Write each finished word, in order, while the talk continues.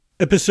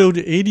Episode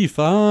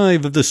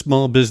 85 of the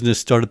Small Business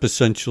Startup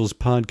Essentials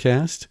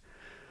podcast.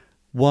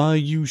 Why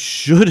you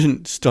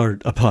shouldn't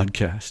start a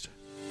podcast.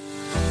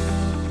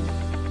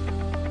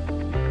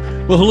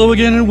 Well, hello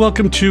again and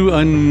welcome to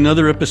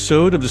another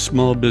episode of the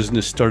Small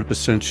Business Startup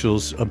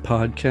Essentials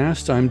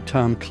podcast. I'm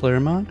Tom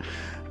Claremont,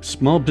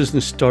 small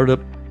business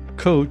startup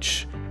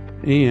coach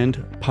and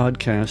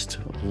podcast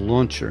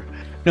launcher.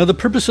 Now, the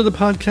purpose of the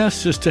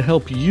podcast is to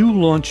help you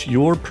launch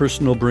your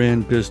personal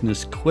brand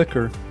business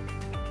quicker,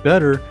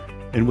 better,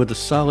 and with a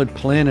solid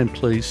plan in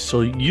place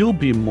so you'll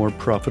be more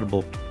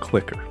profitable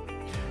quicker.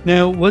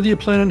 Now, whether you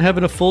plan on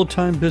having a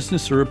full-time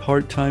business or a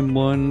part-time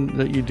one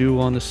that you do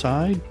on the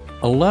side,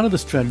 a lot of the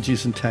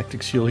strategies and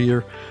tactics you'll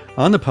hear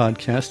on the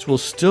podcast will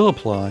still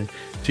apply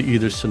to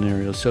either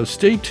scenario. So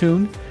stay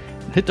tuned,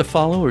 hit the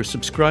follow or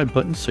subscribe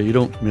button so you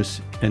don't miss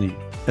any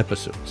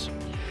episodes.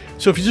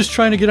 So if you're just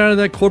trying to get out of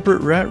that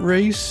corporate rat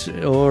race,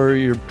 or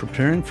you're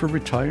preparing for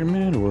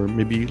retirement, or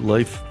maybe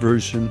life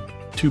version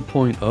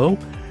 2.0,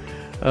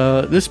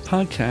 this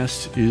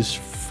podcast is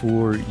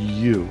for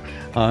you.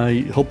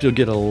 I hope you'll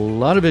get a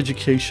lot of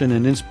education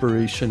and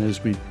inspiration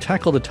as we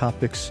tackle the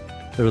topics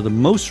that are the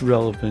most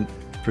relevant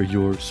for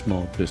your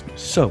small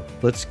business. So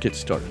let's get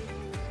started.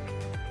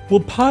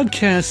 Well,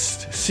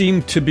 podcasts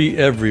seem to be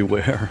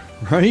everywhere,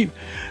 right?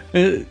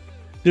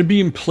 They're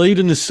being played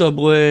in the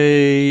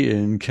subway,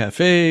 in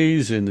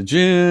cafes, in the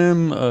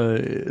gym.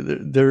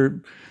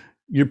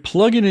 You're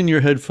plugging in your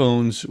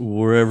headphones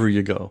wherever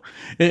you go.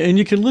 And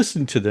you can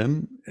listen to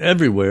them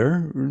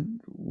everywhere,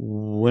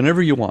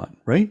 whenever you want,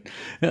 right?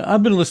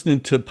 I've been listening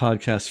to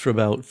podcasts for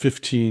about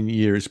 15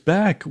 years,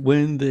 back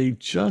when they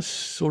just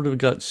sort of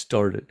got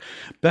started.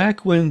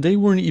 Back when they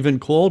weren't even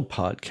called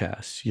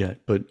podcasts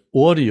yet, but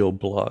audio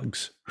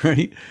blogs,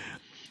 right?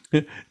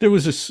 There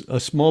was a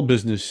small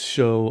business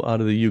show out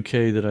of the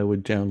UK that I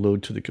would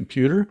download to the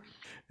computer,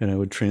 and I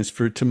would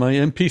transfer it to my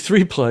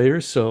MP3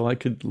 player so I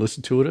could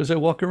listen to it as I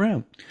walk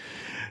around.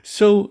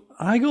 So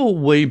I go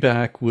way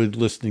back with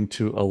listening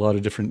to a lot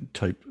of different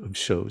type of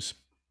shows.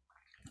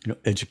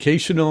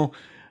 Educational,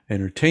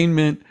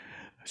 entertainment,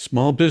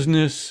 small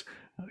business,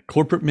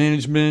 corporate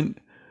management,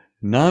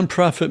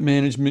 nonprofit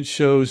management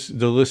shows,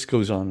 the list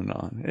goes on and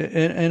on.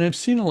 And I've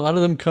seen a lot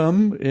of them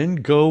come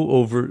and go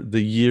over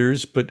the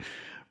years, but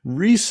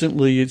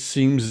recently, it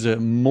seems that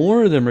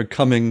more of them are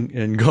coming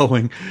and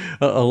going.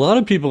 A lot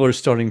of people are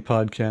starting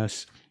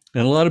podcasts,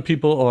 and a lot of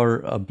people are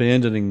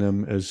abandoning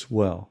them as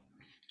well.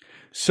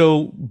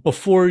 So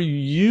before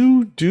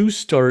you do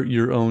start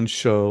your own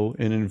show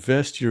and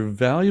invest your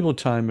valuable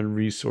time and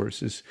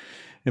resources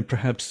in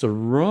perhaps the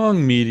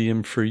wrong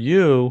medium for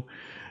you,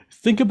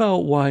 think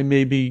about why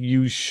maybe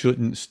you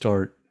shouldn't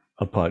start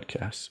a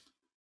podcast.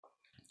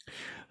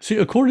 See,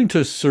 according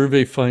to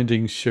survey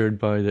findings shared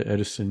by the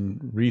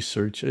Edison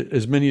Research,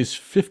 as many as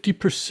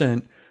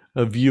 50%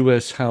 of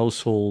U.S.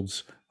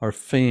 households are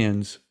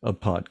fans of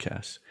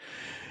podcasts.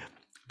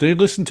 They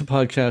listen to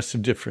podcasts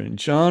of different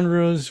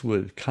genres,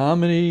 with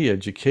comedy,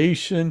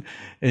 education,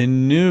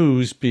 and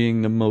news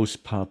being the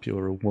most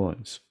popular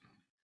ones.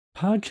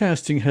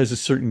 Podcasting has a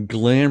certain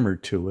glamour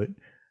to it,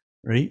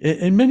 right?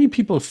 And many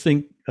people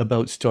think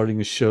about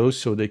starting a show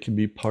so they can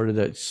be part of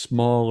that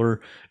smaller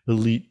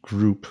elite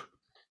group.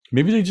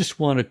 Maybe they just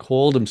want to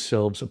call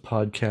themselves a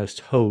podcast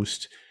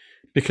host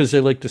because they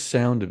like the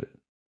sound of it.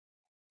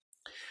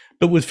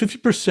 But with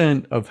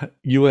 50% of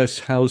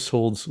U.S.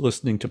 households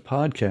listening to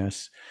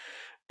podcasts,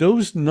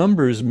 those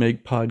numbers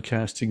make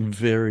podcasting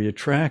very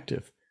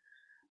attractive.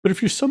 But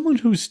if you're someone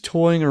who's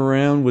toying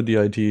around with the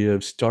idea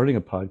of starting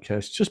a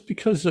podcast just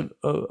because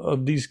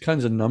of these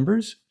kinds of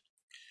numbers,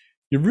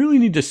 you really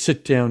need to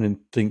sit down and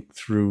think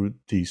through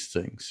these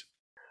things.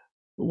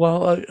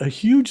 While a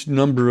huge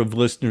number of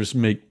listeners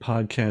make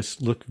podcasts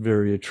look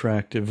very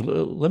attractive,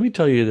 let me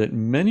tell you that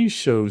many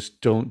shows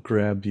don't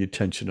grab the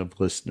attention of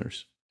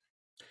listeners.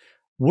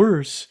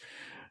 Worse,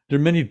 there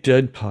are many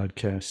dead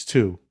podcasts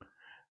too,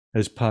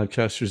 as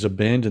podcasters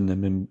abandon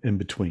them in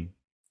between.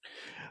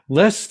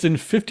 Less than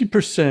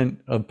 50%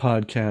 of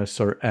podcasts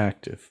are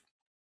active,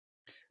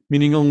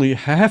 meaning only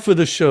half of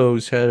the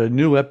shows had a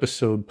new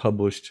episode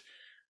published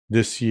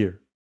this year.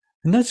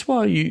 And that's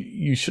why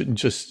you shouldn't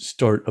just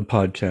start a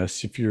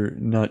podcast if you're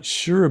not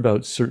sure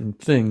about certain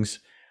things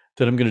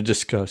that I'm going to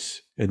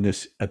discuss in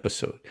this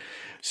episode.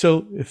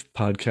 So if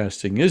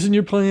podcasting isn't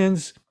your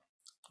plans,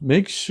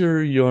 make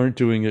sure you aren't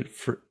doing it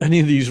for any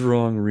of these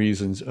wrong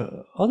reasons.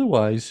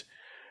 Otherwise,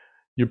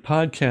 your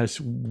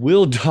podcast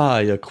will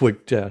die a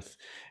quick death,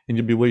 and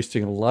you'll be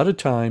wasting a lot of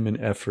time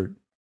and effort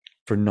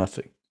for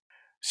nothing.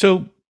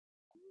 So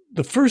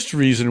the first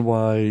reason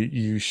why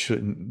you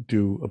shouldn't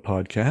do a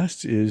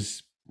podcast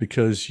is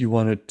because you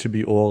want it to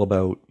be all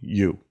about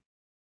you.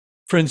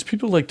 Friends,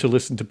 people like to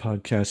listen to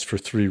podcasts for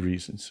three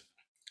reasons: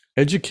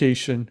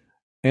 education,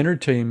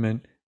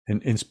 entertainment,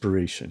 and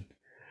inspiration.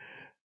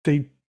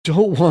 They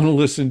don't want to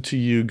listen to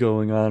you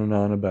going on and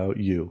on about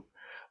you.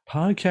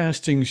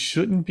 Podcasting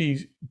shouldn't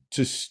be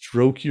to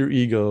stroke your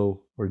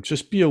ego or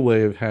just be a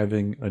way of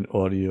having an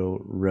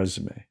audio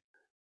resume.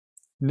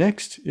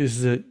 Next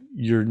is that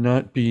you're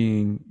not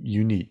being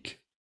unique.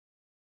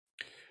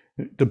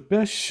 The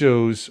best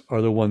shows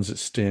are the ones that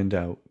stand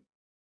out.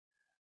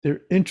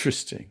 They're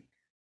interesting.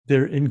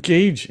 They're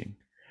engaging.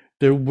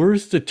 They're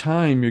worth the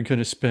time you're going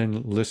to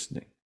spend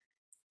listening.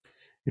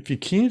 If you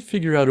can't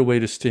figure out a way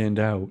to stand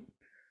out,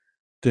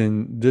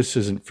 then this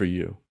isn't for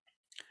you.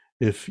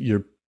 If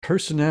your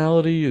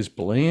personality is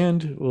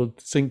bland, well,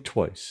 think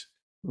twice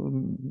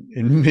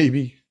and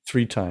maybe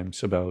 3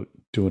 times about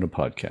doing a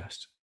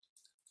podcast.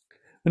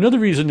 Another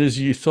reason is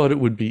you thought it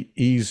would be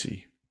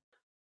easy.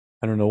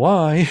 I don't know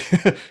why.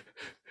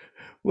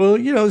 Well,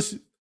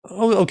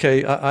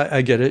 okay,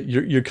 I get it.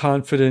 You're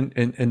confident,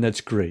 and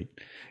that's great.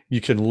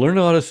 You can learn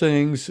a lot of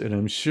things, and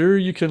I'm sure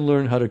you can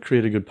learn how to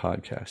create a good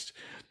podcast.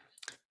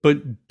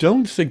 But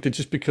don't think that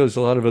just because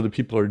a lot of other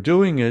people are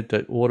doing it,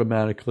 that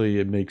automatically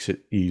it makes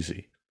it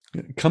easy.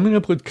 Coming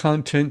up with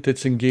content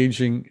that's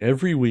engaging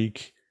every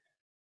week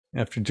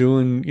after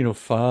doing,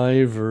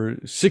 5 or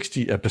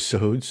 60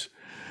 episodes,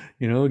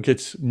 it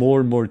gets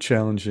more and more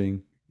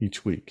challenging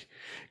each week.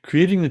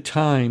 Creating the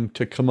time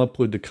to come up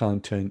with the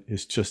content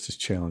is just as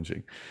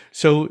challenging.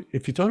 So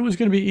if you thought it was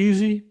going to be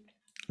easy,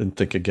 then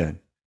think again.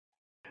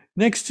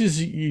 Next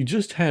is you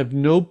just have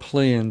no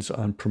plans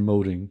on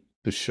promoting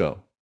the show.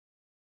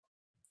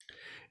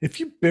 If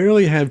you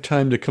barely have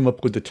time to come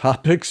up with the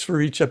topics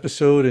for each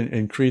episode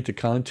and create the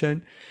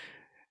content,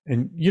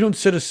 and you don't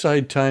set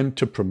aside time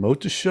to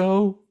promote the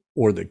show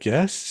or the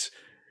guests,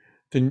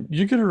 then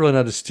you're going to run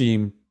out of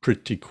steam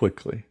pretty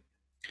quickly.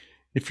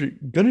 If you're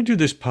going to do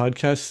this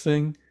podcast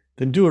thing,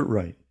 then do it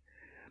right.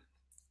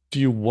 Do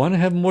you want to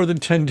have more than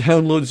 10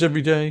 downloads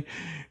every day?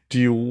 Do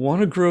you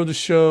want to grow the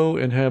show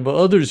and have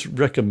others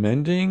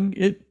recommending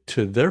it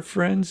to their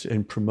friends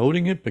and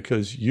promoting it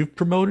because you've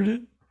promoted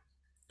it?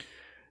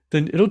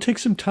 Then it'll take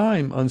some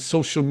time on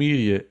social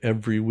media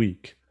every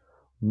week,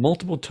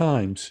 multiple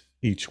times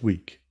each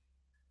week.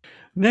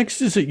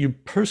 Next is that you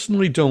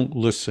personally don't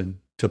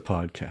listen to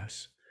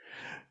podcasts.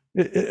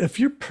 If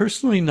you're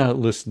personally not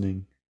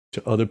listening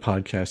to other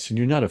podcasts and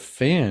you're not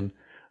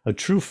a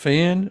true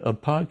fan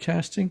of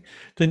podcasting,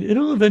 then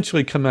it'll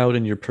eventually come out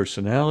in your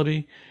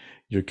personality,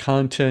 your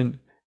content,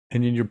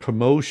 and in your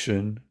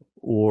promotion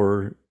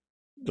or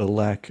the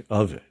lack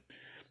of it.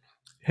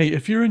 Hey,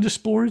 if you're into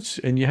sports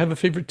and you have a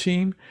favorite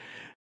team,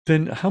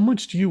 then how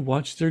much do you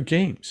watch their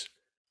games?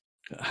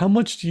 How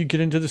much do you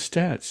get into the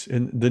stats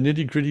and the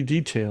nitty-gritty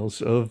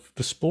details of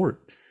the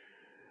sport?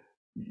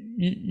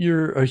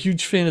 You're a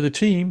huge fan of the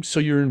team, so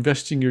you're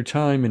investing your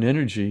time and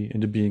energy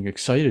into being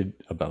excited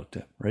about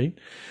them, right?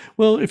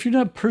 Well, if you're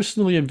not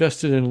personally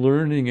invested in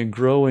learning and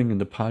growing in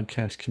the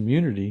podcast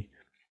community,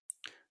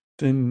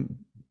 then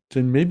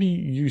maybe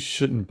you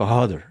shouldn't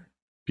bother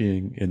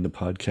being in the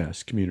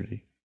podcast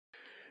community.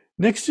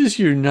 Next is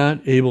you're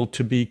not able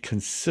to be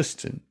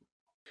consistent.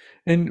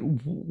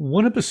 And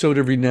one episode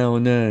every now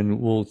and then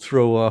will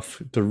throw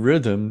off the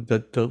rhythm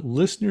that the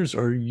listeners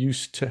are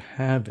used to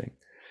having.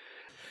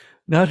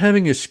 Not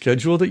having a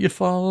schedule that you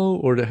follow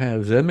or to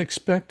have them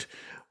expect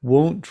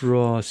won't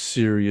draw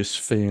serious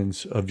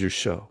fans of your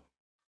show.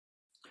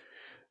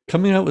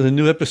 Coming out with a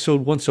new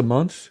episode once a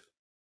month,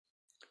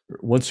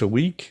 once a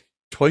week,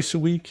 twice a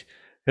week,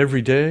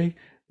 every day,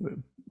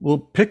 well,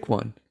 pick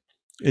one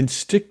and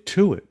stick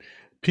to it.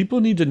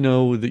 People need to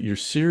know that you're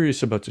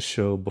serious about the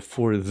show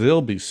before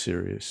they'll be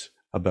serious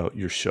about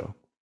your show.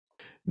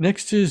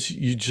 Next is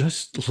you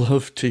just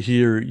love to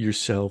hear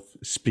yourself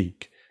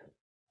speak.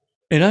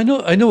 And I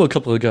know a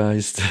couple of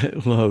guys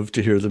that love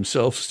to hear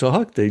themselves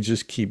talk. They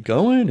just keep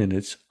going, and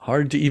it's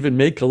hard to even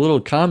make a little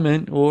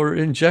comment or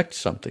inject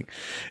something.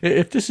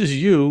 If this is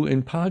you,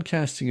 and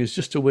podcasting is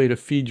just a way to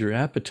feed your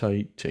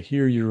appetite to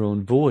hear your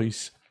own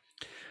voice,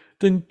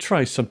 then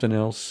try something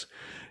else.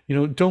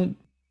 Don't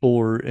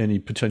bore any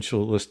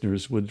potential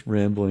listeners with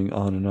rambling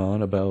on and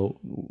on about,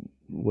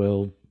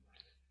 well,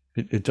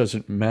 it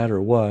doesn't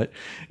matter what.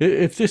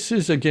 If this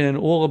is, again,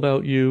 all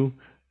about you,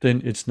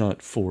 then it's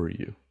not for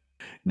you.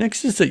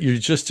 Next is that you're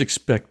just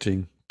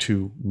expecting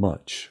too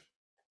much.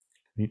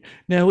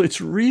 Now,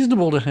 it's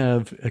reasonable to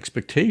have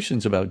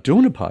expectations about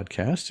doing a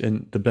podcast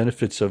and the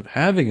benefits of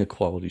having a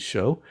quality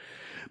show,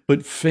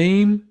 but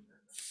fame,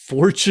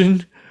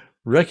 fortune,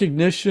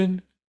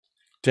 recognition,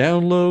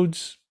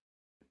 downloads,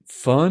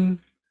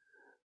 fun,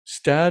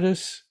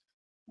 status,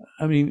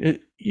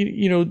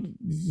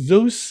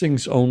 those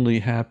things only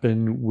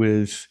happen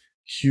with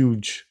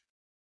huge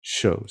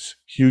shows,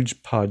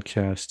 huge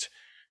podcast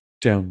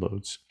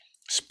downloads,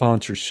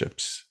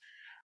 sponsorships,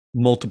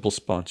 multiple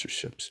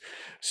sponsorships.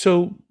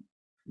 So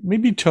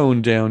maybe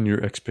tone down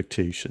your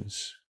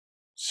expectations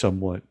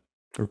somewhat,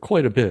 or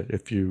quite a bit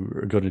if you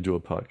are going to do a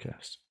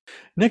podcast.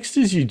 Next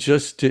is you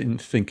just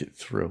didn't think it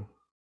through.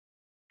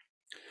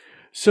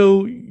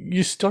 So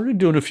you started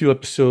doing a few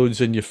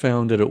episodes and you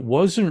found that it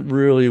wasn't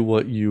really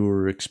what you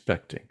were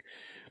expecting.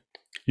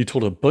 You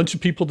told a bunch of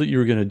people that you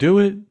were going to do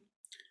it.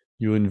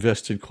 You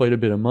invested quite a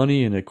bit of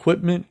money in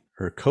equipment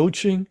or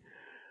coaching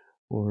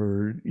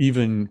or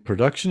even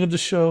production of the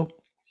show.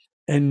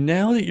 And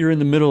now that you're in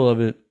the middle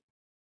of it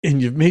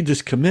and you've made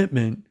this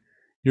commitment,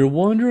 You're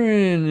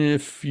wondering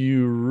if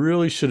you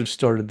really should have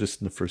started this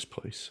in the first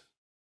place.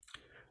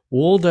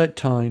 All that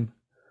time,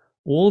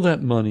 all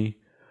that money,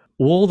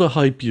 all the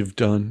hype you've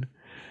done,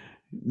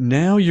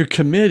 now you're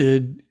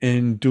committed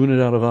and doing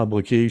it out of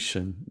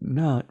obligation,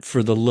 not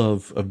for the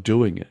love of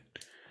doing it,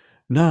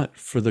 not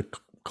for the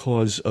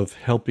cause of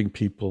helping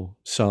people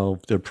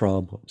solve their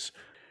problems.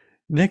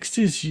 Next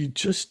is you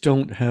just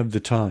don't have the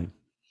time.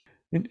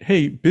 And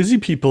hey, busy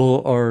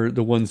people are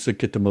the ones that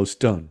get the most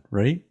done,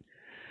 right?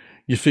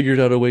 You figured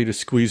out a way to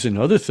squeeze in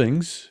other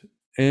things,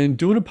 and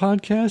doing a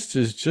podcast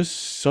is just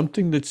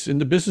something that's in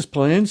the business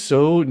plan.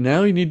 So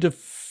now you need to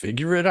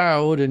figure it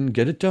out and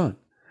get it done.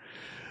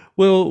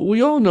 Well,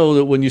 we all know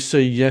that when you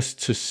say yes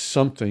to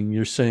something,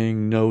 you're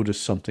saying no to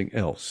something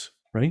else,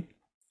 right?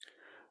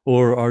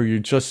 Or are you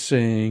just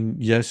saying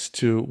yes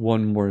to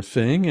one more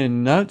thing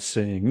and not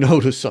saying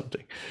no to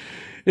something?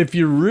 If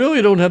you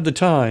really don't have the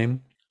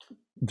time,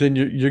 then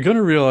you're going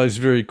to realize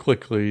very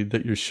quickly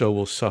that your show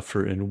will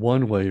suffer in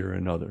one way or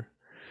another.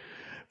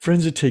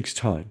 Friends, it takes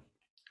time,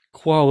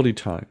 quality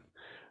time,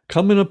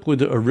 coming up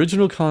with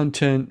original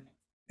content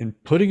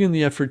and putting in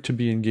the effort to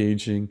be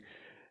engaging,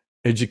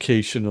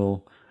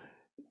 educational,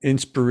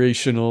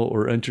 inspirational,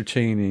 or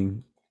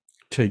entertaining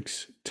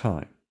takes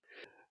time.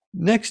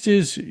 Next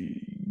is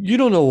you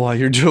don't know why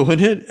you're doing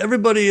it.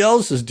 Everybody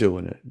else is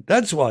doing it.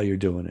 That's why you're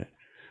doing it,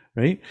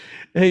 right?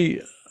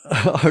 Hey,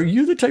 are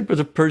you the type of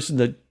the person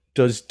that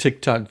does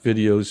TikTok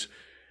videos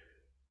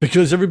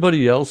because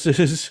everybody else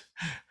is?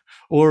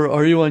 Or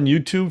are you on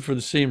YouTube for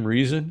the same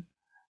reason?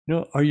 You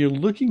know, are you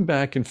looking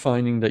back and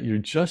finding that you're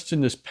just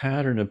in this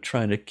pattern of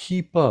trying to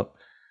keep up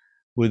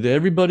with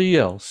everybody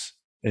else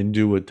and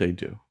do what they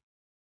do?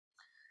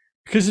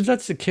 Because if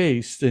that's the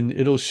case, then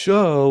it'll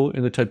show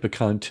in the type of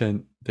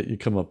content that you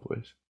come up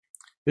with.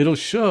 It'll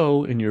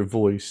show in your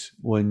voice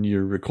when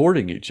you're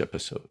recording each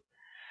episode.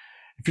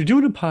 If you're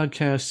doing a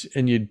podcast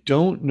and you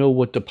don't know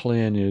what the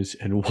plan is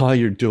and why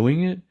you're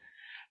doing it,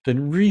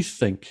 then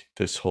rethink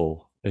this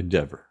whole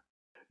endeavor.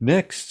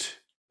 Next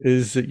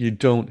is that you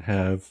don't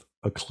have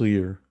a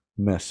clear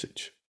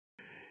message.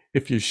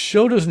 If your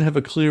show doesn't have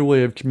a clear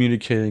way of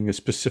communicating a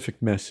specific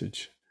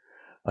message,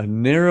 a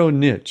narrow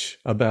niche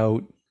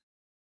about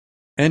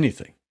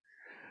anything,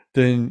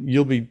 then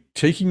you'll be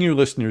taking your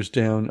listeners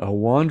down a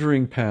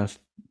wandering path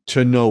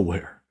to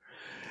nowhere.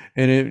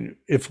 And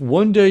if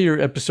one day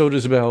your episode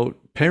is about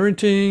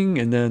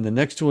parenting and then the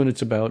next one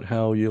it's about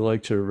how you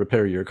like to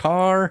repair your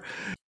car,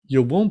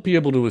 you won't be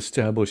able to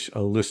establish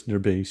a listener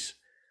base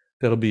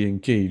that'll be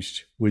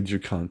engaged with your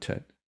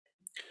content.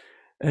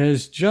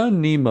 As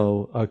John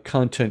Nemo, a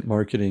content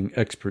marketing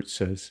expert,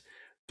 says,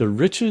 the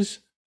riches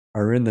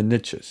are in the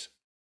niches.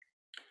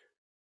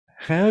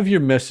 Have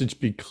your message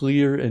be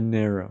clear and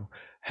narrow.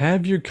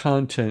 Have your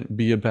content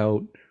be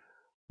about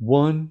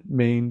one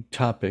main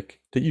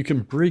topic that you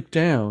can break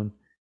down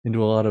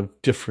into a lot of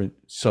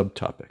different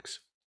subtopics.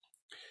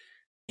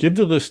 Give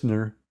the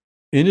listener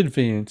in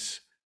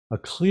advance a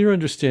clear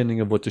understanding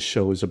of what the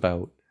show is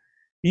about,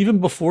 even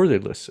before they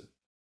listen.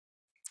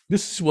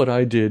 This is what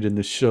I did in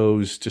the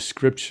show's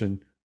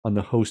description on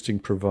the hosting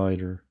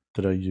provider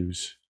that I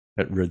use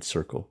at Red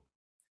Circle.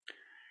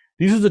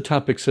 These are the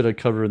topics that I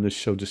cover in the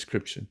show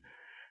description.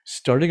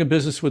 Starting a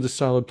business with a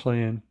solid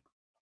plan.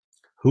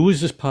 Who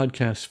is this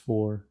podcast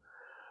for?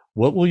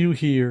 What will you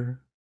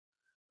hear?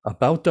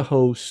 About the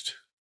host,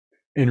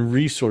 and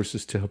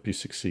resources to help you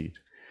succeed.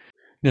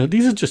 Now,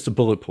 these are just the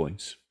bullet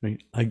points,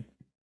 right? I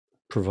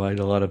provide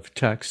a lot of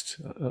text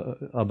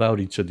about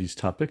each of these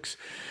topics,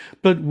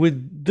 but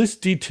with this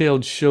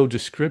detailed show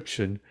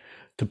description,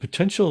 the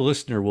potential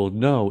listener will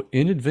know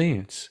in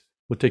advance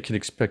what they can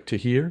expect to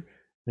hear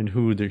and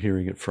who they're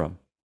hearing it from.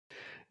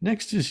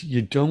 Next is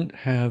you don't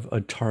have a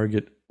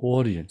target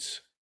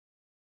audience.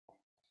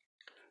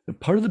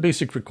 Part of the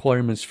basic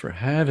requirements for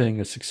having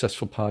a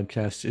successful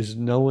podcast is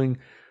knowing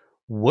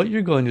what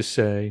you're going to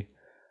say,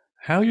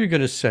 how you're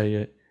going to say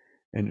it,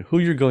 and who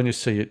you're going to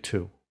say it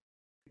to.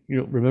 You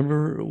know,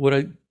 remember what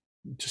I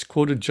just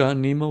quoted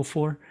John Nemo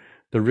for?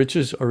 The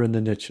riches are in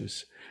the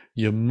niches.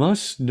 You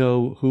must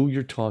know who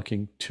you're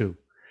talking to.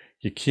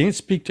 You can't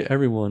speak to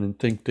everyone and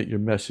think that your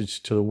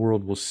message to the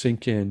world will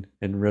sink in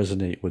and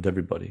resonate with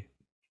everybody.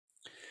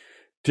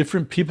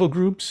 Different people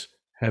groups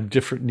have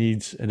different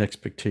needs and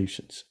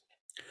expectations.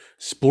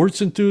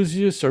 Sports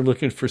enthusiasts are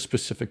looking for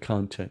specific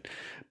content.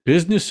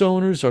 Business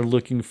owners are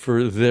looking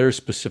for their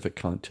specific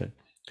content.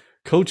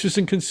 Coaches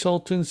and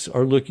consultants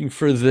are looking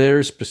for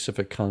their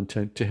specific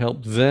content to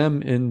help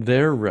them in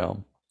their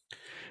realm.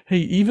 Hey,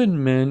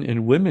 even men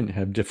and women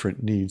have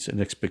different needs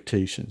and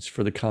expectations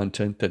for the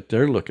content that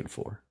they're looking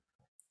for.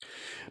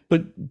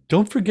 But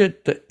don't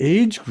forget the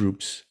age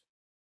groups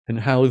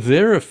and how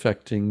they're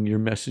affecting your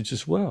message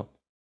as well.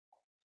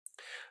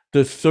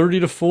 The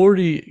 30 to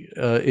 40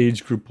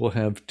 age group will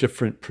have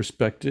different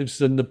perspectives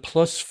than the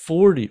plus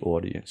 40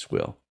 audience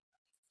will.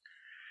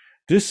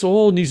 This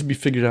all needs to be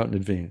figured out in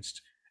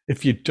advance.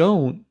 If you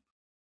don't,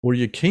 or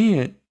you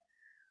can't,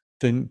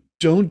 then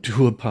don't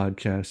do a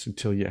podcast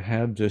until you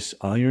have this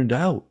ironed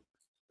out.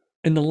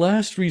 And the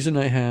last reason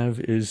I have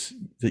is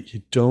that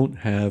you don't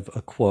have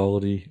a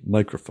quality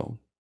microphone.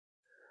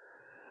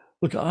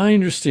 Look, I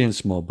understand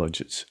small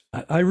budgets.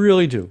 I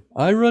really do.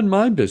 I run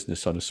my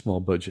business on a small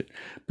budget,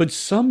 but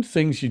some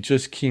things you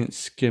just can't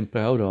skimp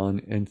out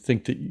on and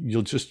think that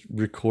you'll just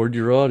record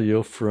your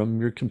audio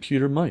from your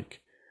computer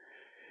mic.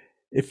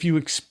 If you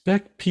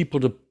expect people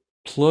to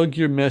plug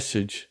your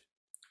message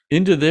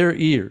into their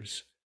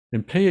ears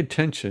and pay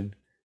attention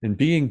and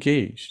be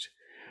engaged,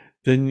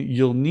 then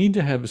you'll need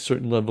to have a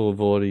certain level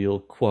of audio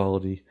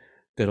quality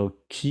that'll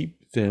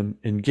keep them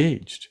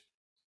engaged.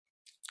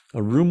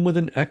 A room with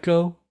an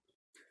echo,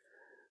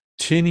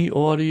 tinny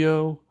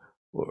audio,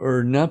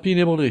 or not being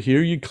able to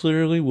hear you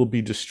clearly will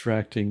be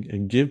distracting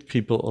and give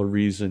people a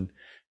reason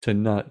to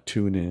not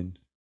tune in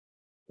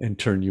and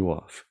turn you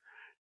off.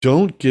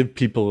 Don't give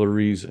people a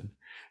reason.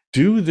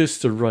 Do this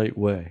the right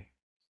way.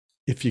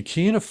 If you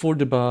can't afford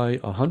to buy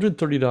a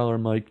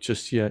 $130 mic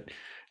just yet,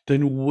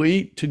 then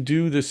wait to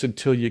do this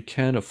until you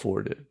can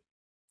afford it.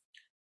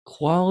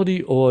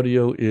 Quality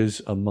audio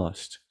is a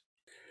must.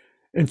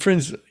 And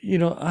friends,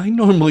 I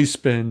normally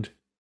spend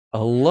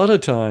a lot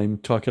of time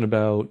talking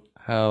about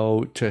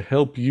how to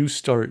help you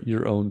start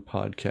your own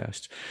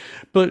podcast.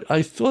 But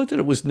I thought that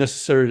it was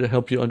necessary to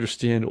help you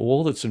understand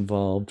all that's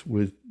involved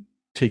with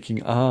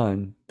taking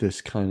on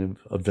this kind of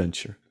a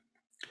venture.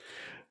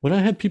 When I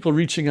have people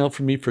reaching out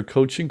for me for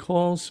coaching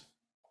calls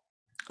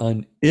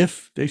on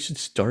if they should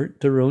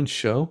start their own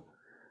show,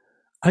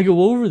 I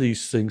go over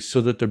these things so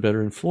that they're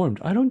better informed.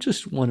 I don't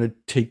just want to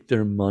take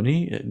their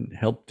money and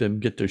help them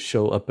get their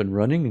show up and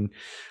running and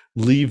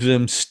leave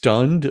them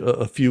stunned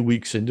a few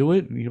weeks into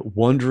it,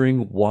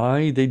 wondering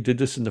why they did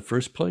this in the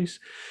first place.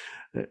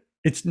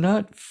 It's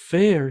not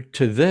fair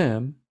to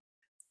them,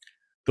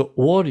 the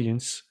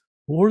audience,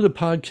 or the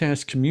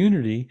podcast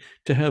community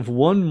to have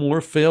one more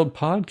failed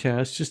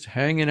podcast just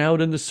hanging out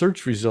in the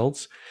search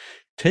results,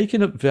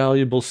 taking up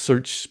valuable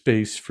search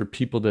space for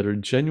people that are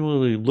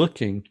genuinely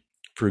looking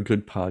for a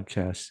good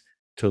podcast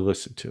to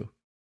listen to.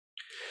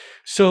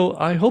 So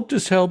I hope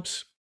this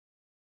helps.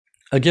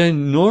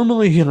 Again,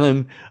 normally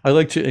I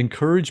like to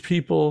encourage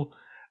people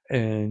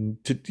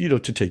and to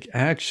take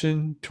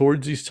action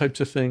towards these types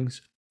of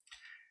things.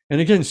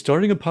 And again,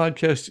 starting a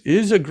podcast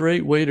is a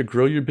great way to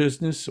grow your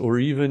business, or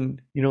even,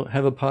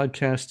 have a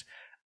podcast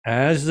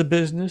as the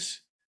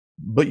business,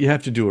 but you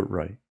have to do it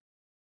right.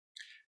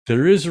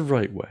 There is a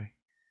right way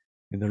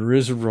and there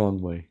is a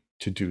wrong way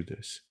to do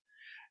this.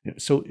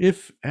 So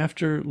if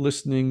after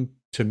listening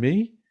to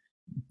me,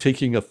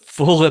 taking a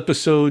full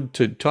episode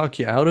to talk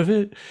you out of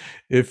it,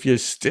 if you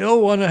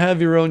still want to have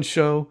your own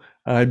show,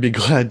 I'd be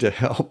glad to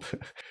help.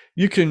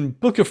 You can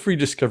book a free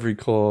discovery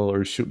call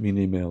or shoot me an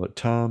email at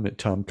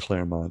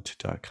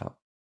tom@tomclaremont.com.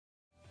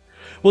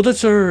 Well,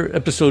 that's our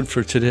episode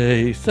for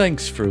today.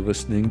 Thanks for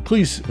listening.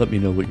 Please let me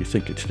know what you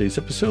think of today's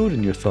episode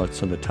and your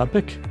thoughts on the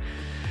topic.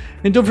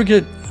 And don't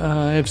forget,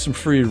 I have some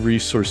free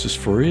resources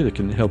for you that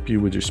can help you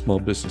with your small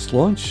business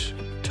launch.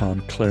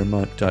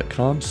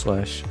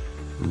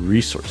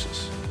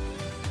 tomclaremont.com/resources.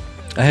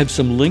 I have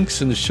some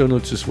links in the show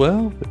notes as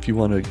well if you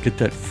want to get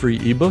that free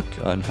ebook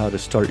on how to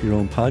start your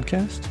own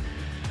podcast.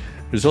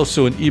 There's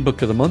also an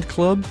ebook of the month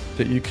club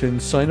that you can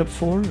sign up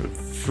for, a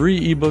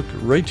free ebook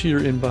right to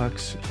your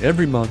inbox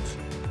every month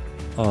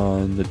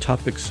on the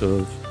topics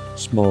of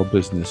small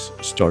business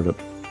startup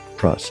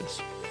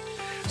process.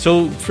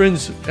 So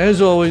friends,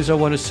 as always, I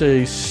want to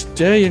say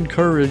stay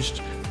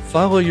encouraged,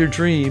 follow your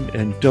dream,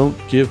 and don't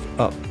give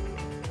up.